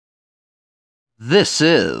This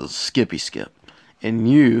is Skippy Skip, and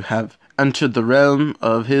you have entered the realm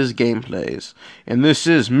of his gameplays. And this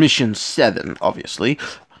is Mission 7, obviously,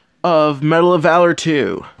 of Medal of Valor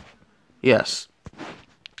 2. Yes.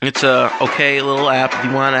 It's a okay little app. If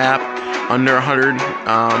you want an app under 100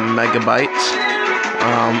 megabytes,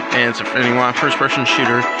 and it's and you want a first-person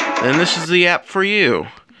shooter, then this is the app for you.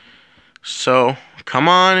 So, come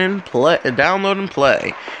on and play, download and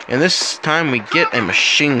play. And this time we get a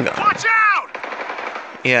machine gun. Watch out!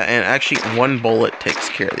 Yeah, and actually one bullet takes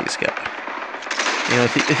care of these guys. You know,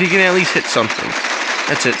 if you can at least hit something.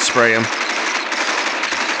 That's it, spray them.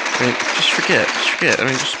 I mean, just forget. I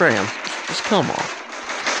mean, just spray them. Just kill them all.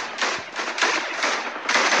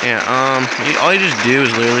 Yeah, all you just do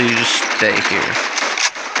is literally you just stay here.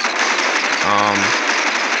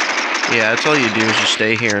 Yeah, that's all you do is just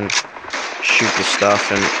stay here and shoot the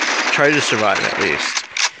stuff and try to survive at least.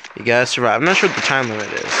 You gotta survive. I'm not sure what the time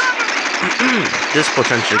limit is. This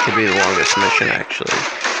potentially could be the longest mission, actually.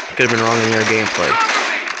 Could have been wrong in your gameplay.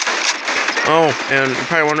 Oh, and you're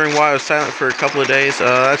probably wondering why I was silent for a couple of days.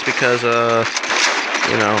 That's because,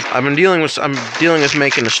 you know, I'm dealing with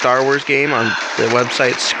making a Star Wars game on the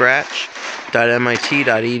website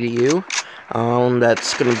scratch.mit.edu.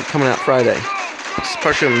 That's going to be coming out Friday. It's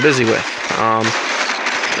partially what I'm busy with.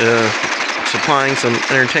 Supplying some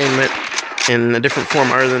entertainment in a different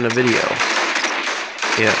form other than a video.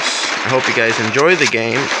 Yes. I hope you guys enjoy the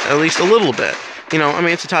game, at least a little bit. You know, I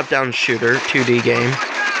mean, it's a top-down shooter, 2D game.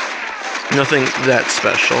 Nothing that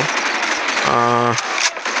special.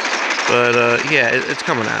 Yeah, it's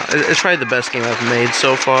coming out. It's probably the best game I've made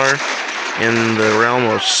so far in the realm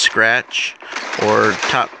of Scratch or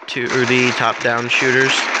top 2D, top-down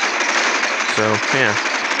shooters. So, yeah.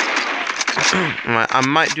 I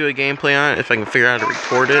might do a gameplay on it if I can figure out how to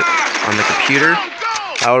record it on the computer.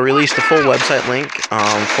 I will release the full website link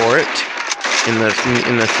for it in the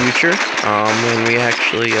future when we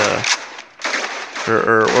actually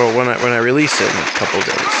when I release it in a couple of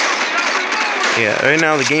days. Yeah, right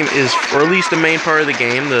now the game is, or at least the main part of the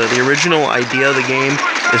game, the original idea of the game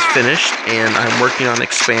is finished, and I'm working on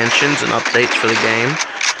expansions and updates for the game.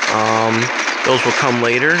 Those will come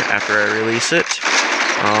later after I release it.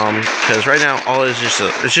 Because right now all is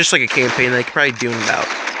it's just like a campaign that I could probably do in about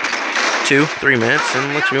 2-3 minutes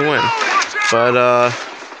and lets me win. But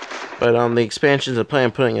the expansions I plan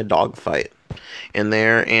on putting a dogfight in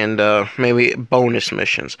there and maybe bonus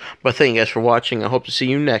missions. But thank you guys for watching. I hope to see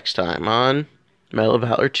you next time on Medal of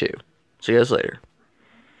Valor 2. See you guys later.